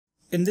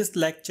In this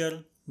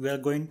lecture, we are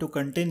going to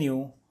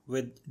continue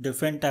with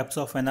different types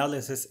of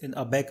analysis in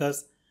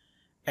Abaqus,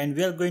 and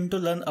we are going to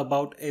learn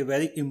about a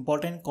very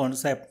important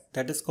concept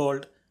that is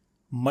called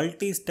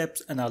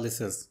multi-steps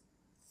analysis.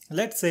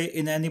 Let's say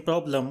in any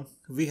problem,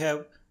 we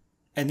have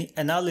any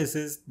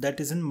analysis that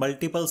is in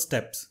multiple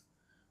steps.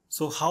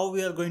 So how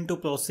we are going to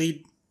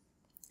proceed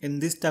in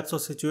these types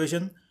of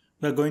situation,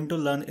 we are going to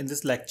learn in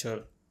this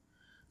lecture.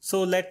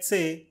 So let's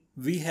say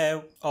we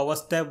have our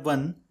step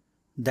 1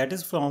 that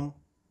is from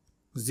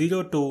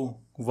 0 to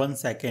 1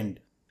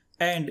 second,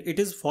 and it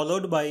is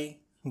followed by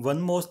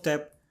one more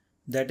step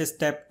that is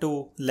step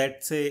 2.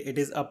 Let's say it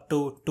is up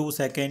to 2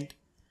 seconds,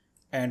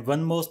 and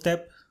one more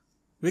step.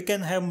 We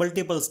can have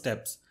multiple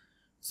steps.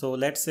 So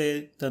let's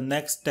say the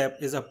next step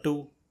is up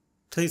to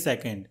 3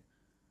 seconds.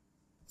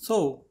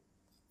 So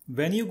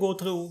when you go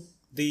through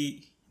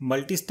the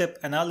multi-step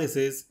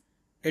analysis,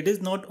 it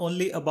is not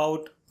only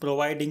about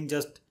providing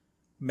just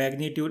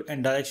magnitude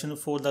and direction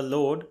for the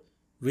load.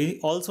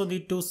 We also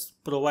need to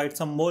provide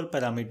some more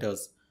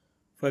parameters.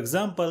 For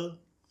example,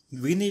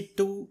 we need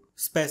to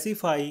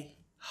specify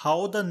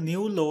how the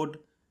new load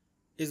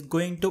is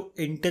going to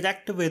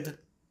interact with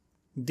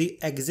the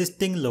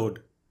existing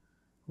load,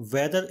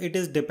 whether it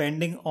is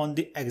depending on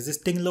the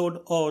existing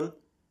load or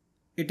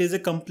it is a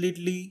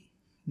completely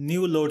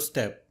new load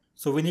step.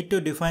 So we need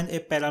to define a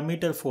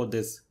parameter for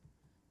this,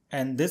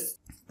 and this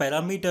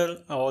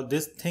parameter or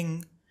this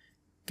thing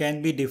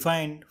can be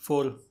defined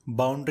for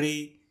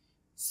boundary,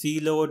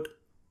 C load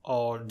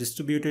or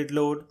distributed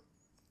load,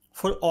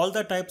 for all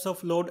the types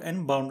of load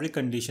and boundary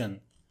condition.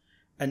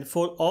 And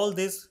for all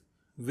this,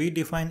 we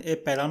define a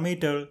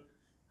parameter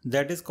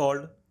that is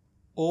called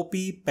OP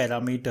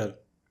parameter.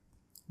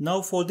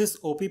 Now for this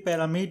OP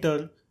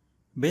parameter,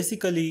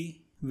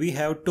 basically we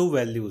have two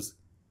values.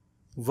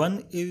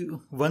 One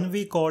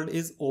we called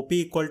is OP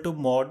equal to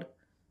mod,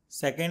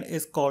 second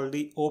is called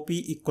the OP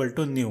equal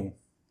to new.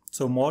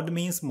 So mod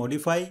means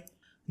modify,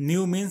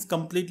 new means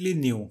completely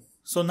new.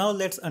 So now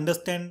let's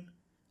understand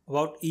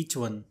about each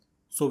one.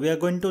 So we are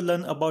going to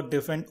learn about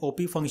different OP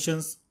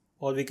functions,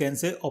 or we can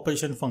say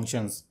operation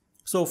functions.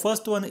 So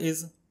first one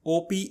is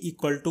OP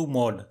equal to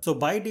mod. So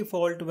by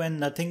default, when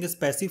nothing is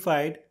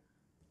specified,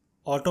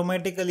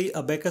 automatically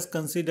Abaqus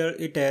consider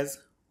it as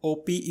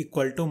OP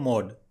equal to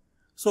mod.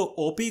 So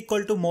OP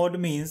equal to mod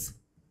means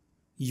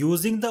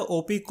using the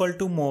OP equal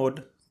to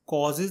mod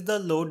causes the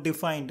load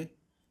defined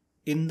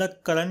in the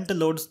current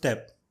load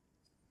step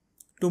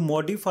to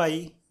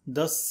modify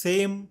the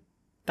same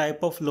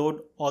type of load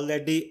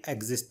already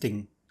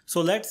existing.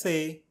 So let's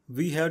say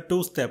we have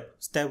two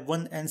steps, step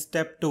 1 and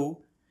step 2,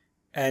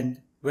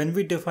 and when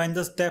we define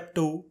the step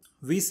 2,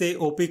 we say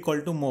OP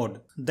equal to mod.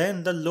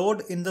 Then the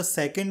load in the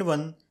second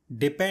one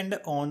depend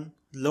on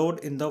load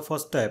in the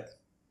first step.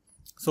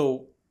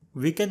 So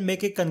we can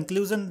make a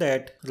conclusion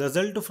that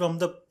result from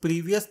the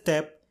previous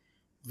step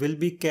will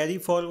be carry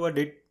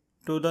forwarded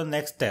to the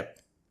next step.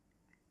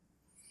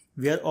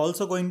 We are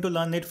also going to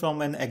learn it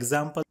from an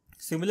example.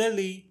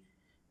 Similarly,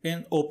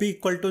 in OP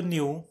equal to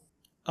new,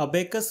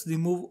 Abaqus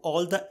remove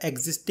all the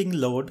existing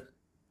load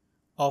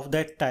of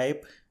that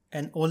type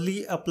and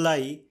only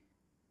apply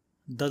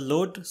the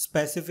load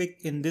specific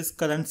in this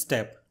current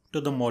step to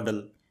the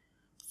model.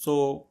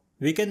 So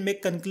we can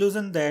make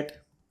conclusion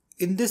that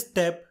in this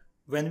step,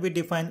 when we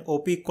define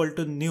OP equal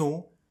to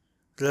new,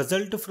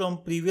 result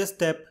from previous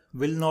step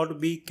will not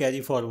be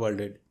carry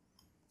forwarded.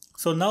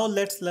 So now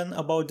let's learn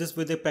about this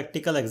with a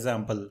practical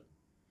example.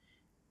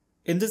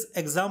 In this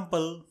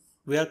example,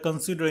 we are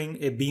considering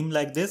a beam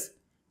like this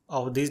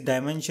of this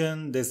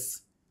dimension,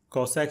 this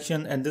cross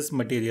section and this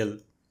material.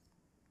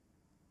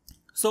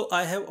 So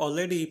I have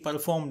already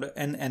performed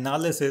an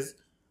analysis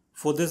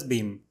for this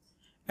beam,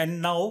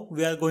 and now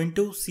we are going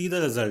to see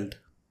the result.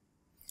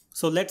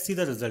 So let's see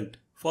the result.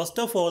 First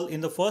of all,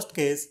 in the first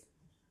case,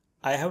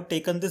 I have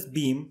taken this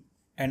beam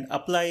and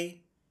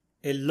apply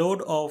a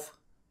load of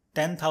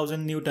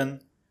 10,000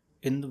 Newton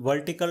in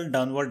vertical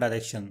downward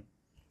direction,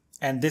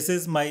 and this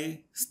is my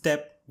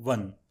step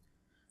 1.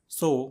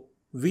 So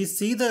we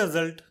see the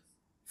result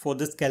for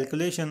this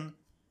calculation,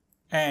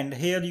 and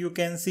here you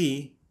can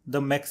see the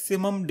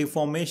maximum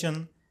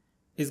deformation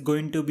is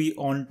going to be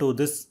onto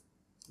this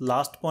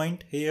last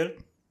point. Here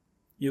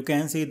you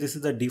can see this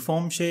is the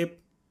deformed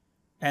shape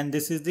and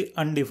this is the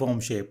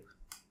undeformed shape,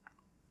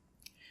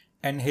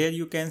 and here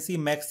you can see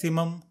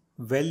maximum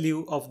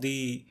value of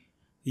the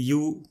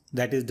U,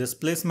 that is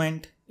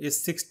displacement,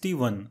 is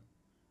 61.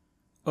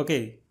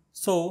 Okay,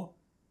 so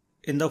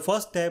in the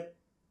first step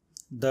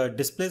the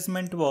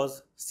displacement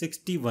was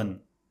 61.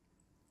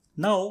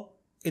 Now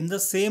in the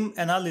same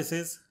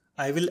analysis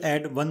I will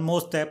add one more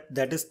step,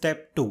 that is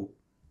step 2.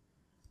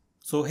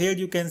 So here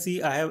you can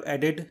see I have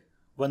added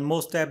one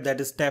more step,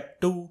 that is step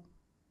 2,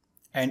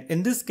 and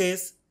in this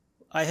case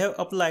I have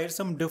applied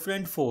some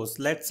different force.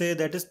 Let's say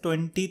that is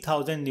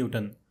 20,000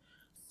 Newton.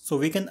 So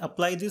we can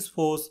apply this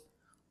force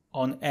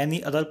on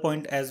any other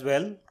point as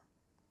well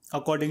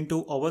according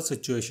to our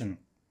situation.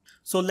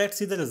 So let's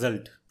see the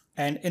result.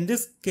 And in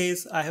this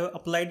case I have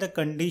applied the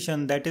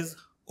condition that is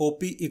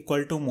OP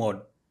equal to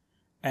mod.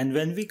 And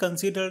when we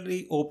consider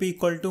the OP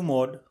equal to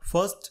mod,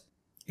 first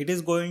it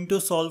is going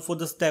to solve for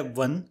the step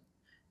 1.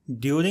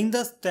 During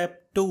the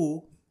step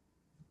 2,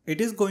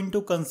 it is going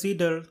to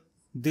consider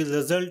the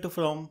result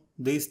from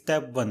the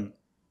step 1.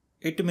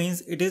 It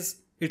means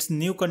its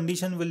new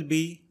condition will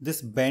be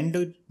this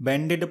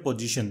banded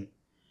position.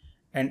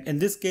 And in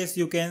this case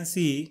you can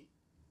see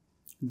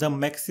the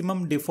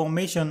maximum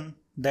deformation,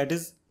 that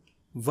is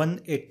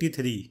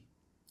 183,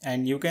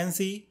 and you can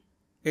see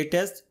it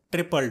has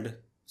tripled.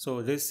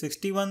 So this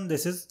 61,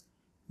 this is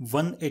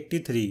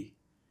 183.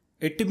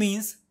 It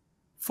means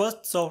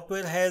first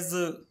software has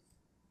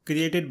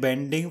created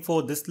bending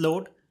for this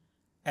load,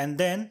 and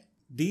then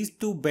these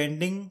two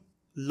bending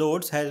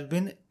loads has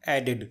been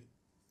added.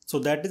 So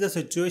that is the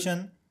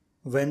situation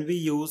when we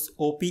use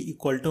OP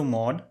equal to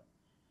mod.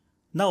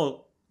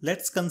 Now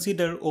let's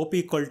consider OP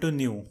equal to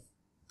new.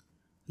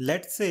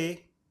 Let's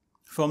say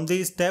from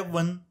the step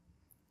 1,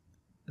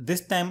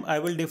 this time I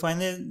will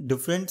define a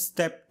different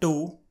step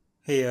 2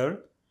 here,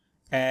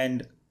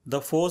 and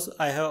the force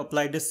I have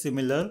applied is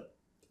similar,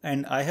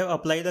 and I have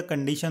applied the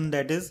condition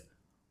that is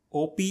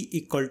OP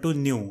equal to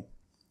new.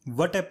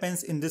 What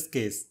happens in this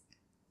case?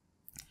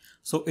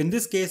 So in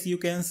this case you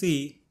can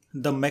see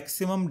the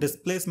maximum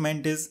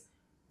displacement is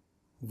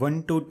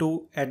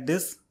 122 at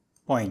this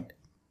point.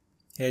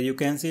 Here you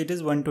can see it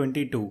is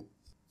 122.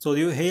 So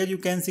here you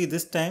can see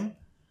this time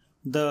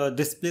the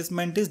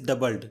displacement is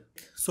doubled.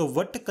 So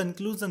what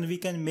conclusion we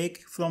can make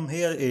from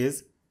here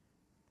is,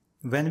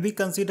 when we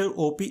consider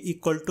OP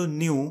equal to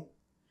new,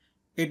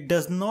 it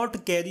does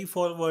not carry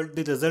forward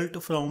the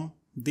result from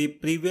the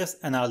previous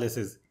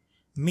analysis.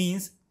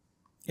 Means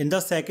in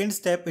the second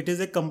step it is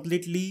a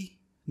completely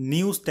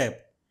new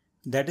step.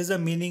 That is the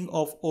meaning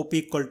of OP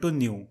equal to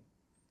new.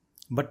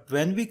 But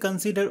when we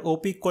consider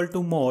OP equal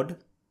to mod,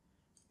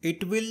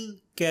 it will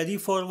carry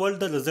forward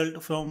the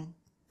result from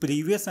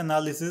previous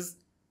analysis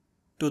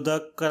to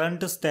the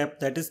current step,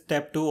 that is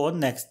step 2 or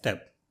next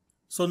step.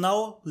 So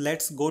now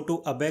let's go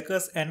to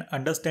Abaqus and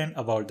understand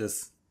about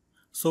this.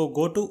 So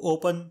go to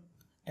open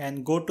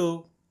and go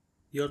to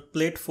your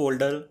plate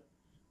folder.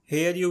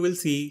 Here you will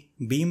see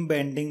beam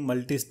bending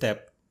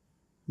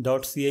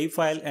multi.step.CAE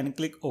file and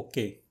click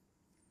OK.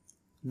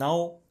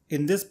 Now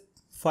in this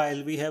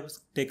file we have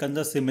taken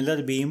the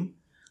similar beam.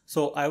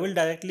 So I will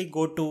directly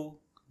go to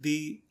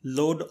the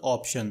load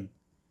option.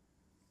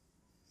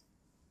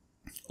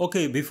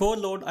 Okay, before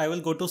load I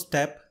will go to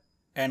step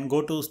and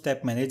go to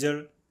step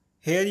manager.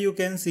 Here you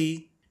can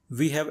see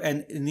we have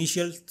an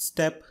initial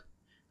step,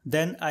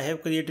 then I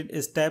have created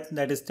a step,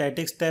 that is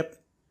static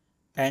step,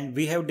 and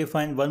we have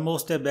defined one more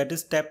step, that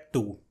is step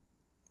 2.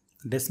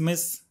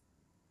 Dismiss.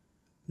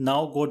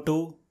 Now go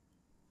to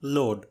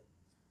load,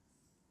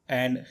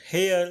 and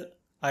here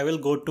I will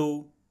go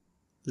to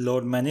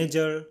load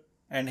manager,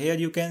 and here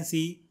you can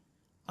see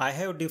I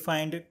have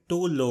defined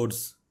 2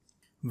 loads.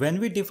 When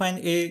we define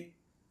a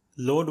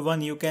load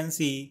 1, you can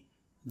see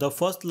the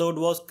first load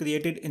was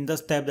created in the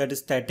step, that is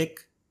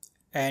static,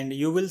 and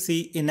you will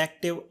see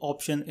inactive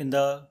option in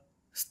the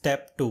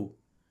step 2.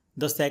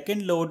 The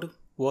second load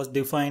was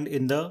defined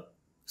in the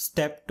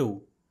step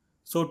 2.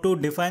 So to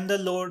define the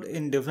load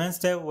in different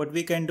step, what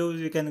we can do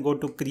is we can go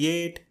to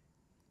create,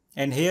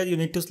 and here you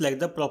need to select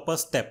the proper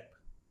step.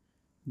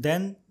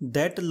 Then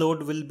that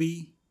load will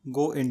be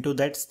go into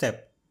that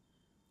step.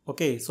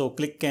 Okay, so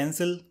click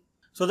cancel.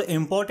 So the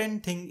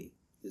important thing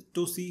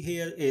to see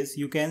here is,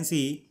 you can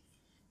see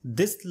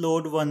this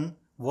load 1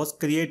 was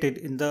created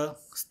in the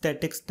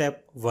static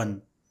step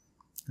 1.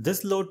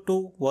 This load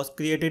 2 was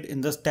created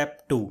in the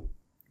step 2.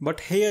 But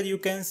here you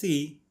can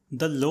see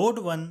the load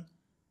 1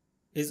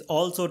 is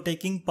also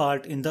taking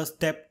part in the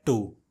step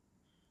 2.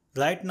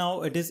 Right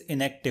now it is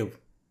inactive.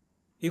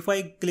 If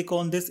I click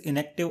on this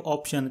inactive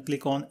option,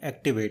 click on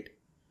activate.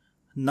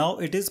 Now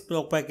it is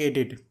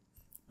propagated.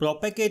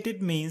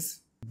 Propagated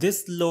means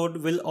this load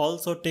will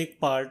also take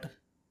part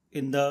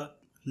in the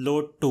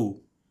load 2,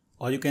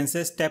 or you can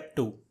say step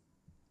 2.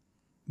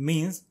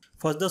 Means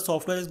first the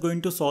software is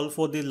going to solve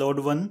for the load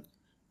 1,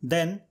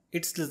 then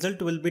its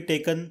result will be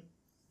taken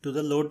to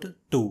the load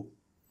 2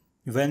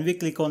 when we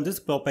click on this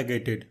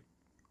propagated.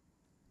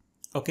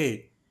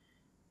 Okay.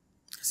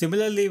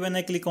 Similarly, when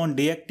I click on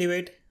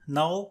deactivate,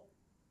 now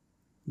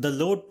the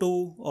load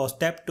 2 or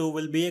step 2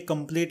 will be a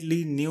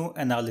completely new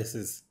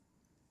analysis.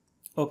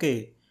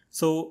 Okay.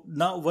 So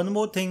now one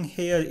more thing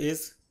here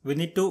is, we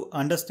need to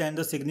understand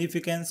the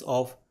significance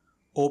of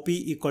OP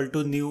equal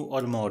to new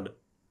or mod.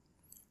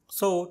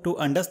 So to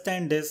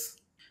understand this,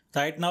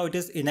 right now it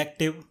is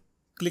inactive.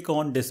 Click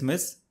on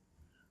dismiss,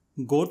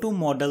 go to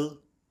model,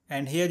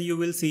 and here you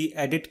will see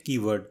edit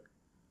keyword.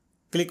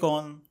 Click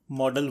on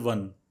model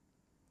 1.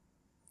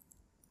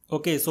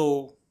 Okay,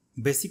 so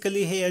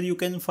basically here you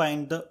can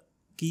find the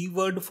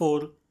keyword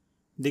for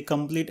the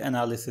complete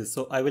analysis.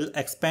 So I will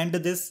expand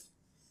this,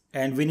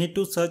 and we need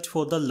to search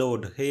for the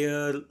load.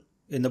 Here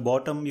in the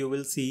bottom you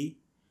will see,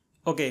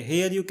 okay,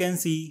 here you can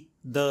see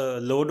the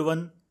load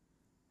 1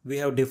 we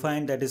have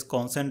defined, that is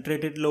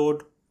concentrated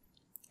load,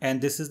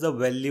 and this is the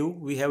value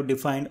we have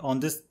defined on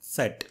this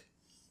set.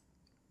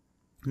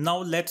 Now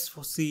let's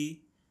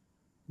see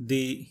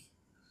the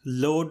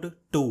load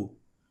 2.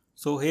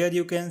 So here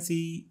you can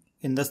see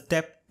in the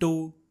step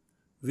 2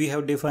 we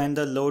have defined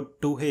the load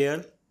 2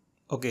 here.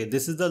 Okay,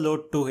 this is the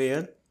load 2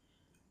 here,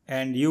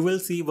 and you will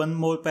see one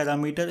more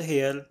parameter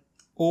here,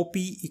 OP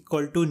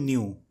equal to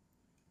new.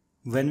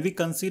 When we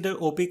consider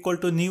OP equal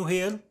to new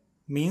here,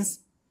 means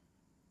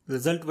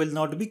result will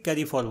not be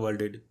carry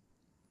forwarded.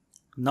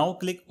 Now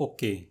click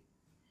OK.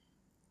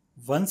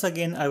 Once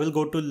again I will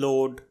go to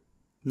load.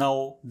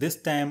 Now this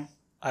time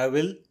I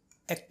will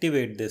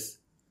activate this.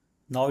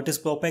 Now it is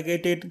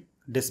propagated,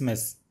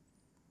 dismiss.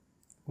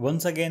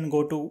 Once again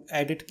go to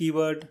edit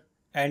keyword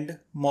and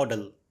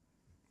model.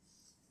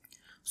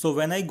 So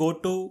when I go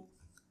to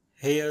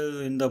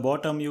here in the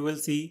bottom, you will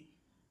see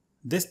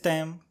this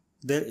time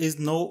there is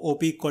no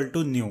OP equal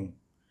to new.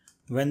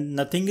 When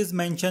nothing is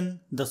mentioned,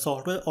 the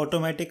software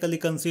automatically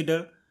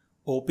consider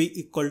OP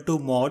equal to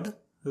mod,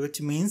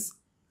 which means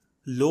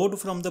load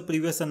from the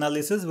previous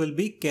analysis will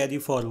be carry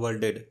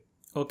forwarded.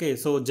 Okay,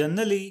 so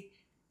generally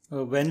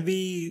when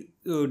we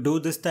do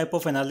this type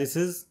of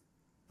analysis,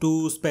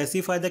 to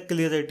specify the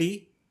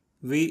clarity,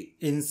 we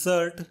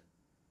insert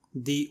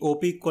the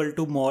OP equal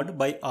to mod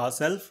by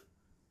ourselves,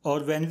 or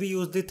when we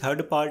use the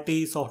third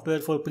party software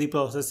for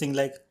pre-processing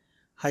like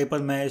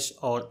Hypermesh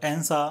or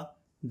Ansys,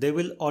 they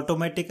will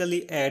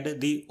automatically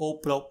add the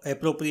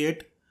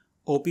appropriate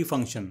OP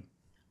function.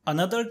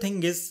 Another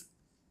thing is,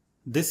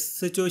 this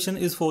situation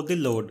is for the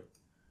load.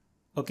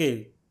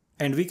 Okay,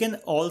 and we can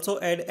also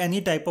add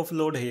any type of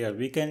load here.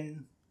 We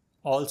can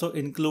also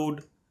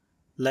include,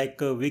 like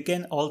we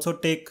can also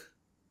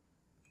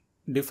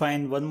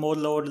define one more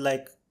load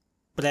like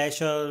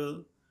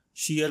pressure,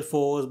 shear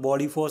force,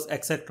 body force,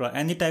 etc.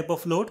 Any type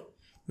of load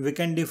we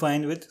can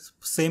define with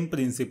same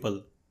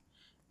principle.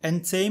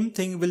 And same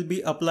thing will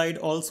be applied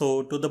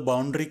also to the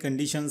boundary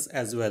conditions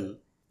as well.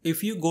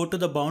 If you go to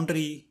the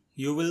boundary,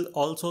 you will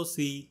also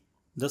see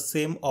the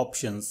same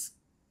options.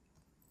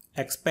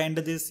 Expand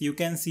this, you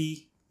can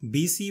see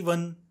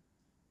BC1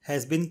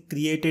 has been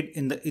created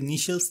in the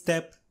initial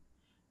step,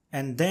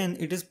 and then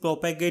it is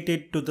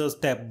propagated to the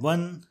step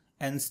 1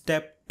 and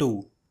step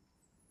 2.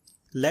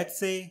 Let's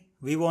say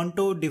we want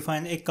to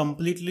define a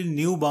completely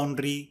new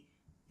boundary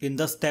in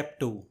the step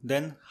 2.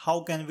 Then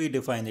how can we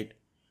define it?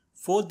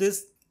 For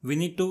this, we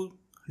need to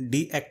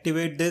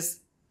deactivate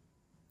this.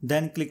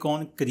 Then click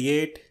on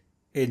create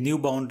a new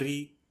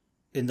boundary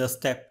in the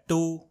step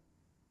 2.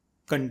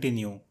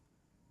 Continue.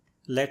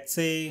 Let's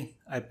say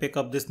I pick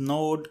up this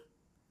node.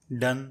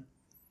 Done.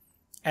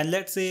 And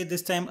let's say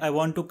this time I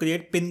want to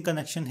create pin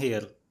connection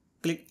here.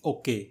 Click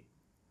OK.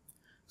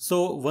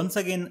 So once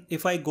again,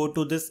 if I go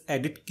to this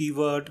edit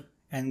keyword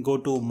and go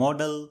to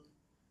model,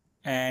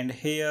 and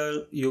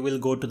here you will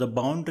go to the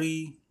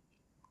boundary.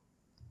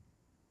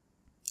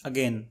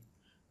 Again,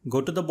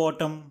 go to the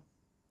bottom,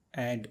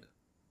 and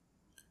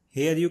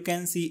here you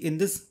can see in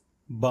this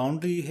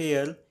boundary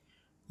here,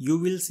 you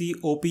will see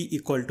OP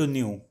equal to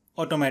new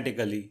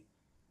automatically.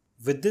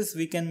 With this,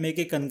 we can make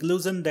a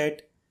conclusion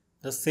that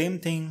the same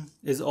thing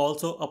is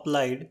also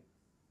applied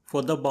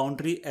for the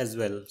boundary as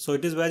well. So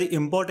it is very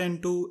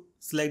important to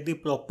select the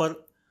proper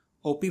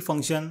OP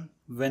function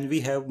when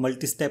we have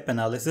multi-step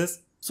analysis.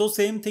 So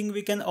same thing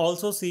we can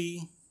also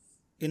see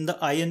in the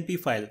Inp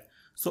file.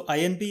 So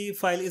Inp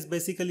file is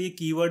basically a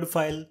keyword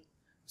file.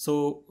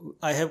 So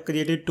I have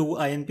created two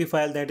Inp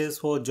file, that is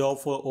for job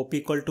for OP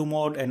equal to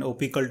mod and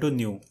OP equal to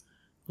new.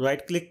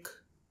 Right click,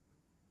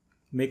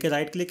 make a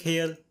right click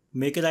here,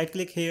 make a right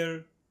click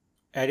here,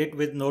 edit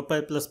with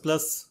Notepad++.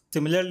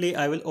 Similarly,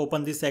 I will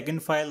open the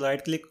second file,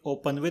 right click,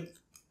 open with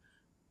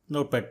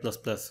Notepad++.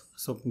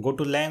 So go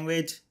to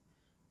language,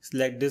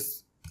 select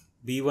this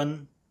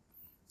B1,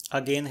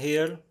 again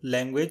here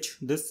language,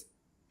 this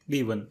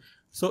B1.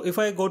 So if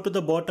I go to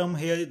the bottom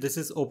here, this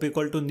is OP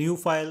equal to new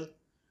file.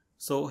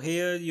 So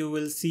here you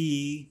will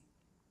see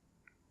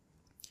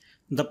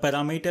the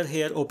parameter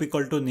here OP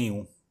equal to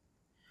new.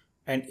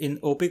 And in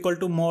OP equal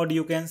to mod,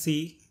 you can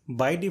see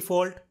by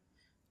default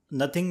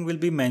nothing will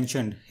be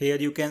mentioned. Here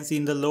you can see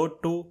in the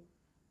load 2,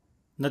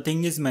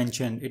 nothing is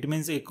mentioned. It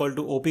means equal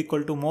to OP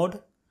equal to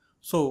mod.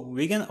 So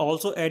we can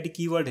also add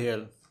keyword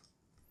here.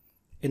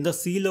 In the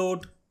C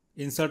load,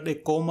 insert a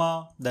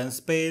comma, then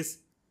space.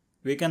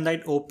 We can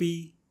write OP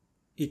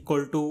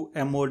equal to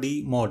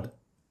mod.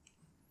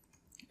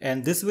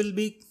 And this will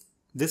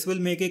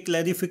make a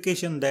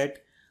clarification that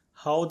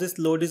how this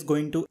load is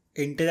going to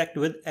interact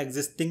with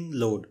existing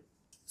load.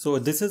 So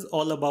this is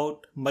all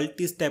about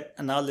multi-step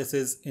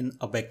analysis in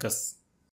Abaqus.